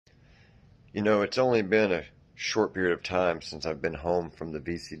You know, it's only been a short period of time since I've been home from the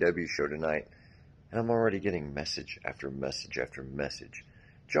VCW show tonight, and I'm already getting message after message after message.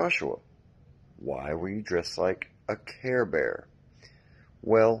 Joshua, why were you dressed like a Care Bear?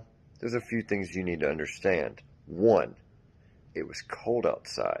 Well, there's a few things you need to understand. One, it was cold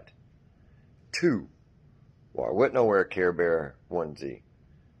outside. Two, well, I wouldn't wear a Care Bear onesie.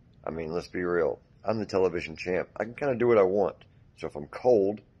 I mean, let's be real. I'm the television champ. I can kind of do what I want. So if I'm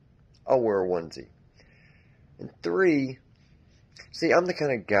cold, I'll wear a onesie. And three, see, I'm the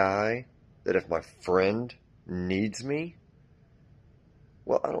kind of guy that if my friend needs me,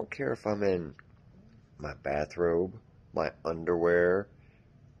 well, I don't care if I'm in my bathrobe, my underwear,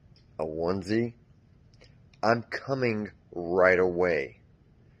 a onesie, I'm coming right away.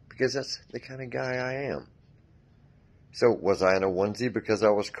 Because that's the kind of guy I am. So, was I in a onesie because I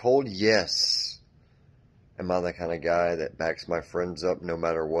was cold? Yes. Am I the kind of guy that backs my friends up no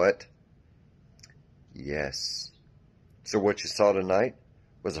matter what? Yes. So what you saw tonight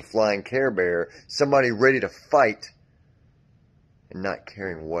was a flying Care Bear, somebody ready to fight, and not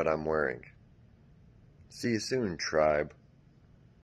caring what I'm wearing. See you soon, tribe.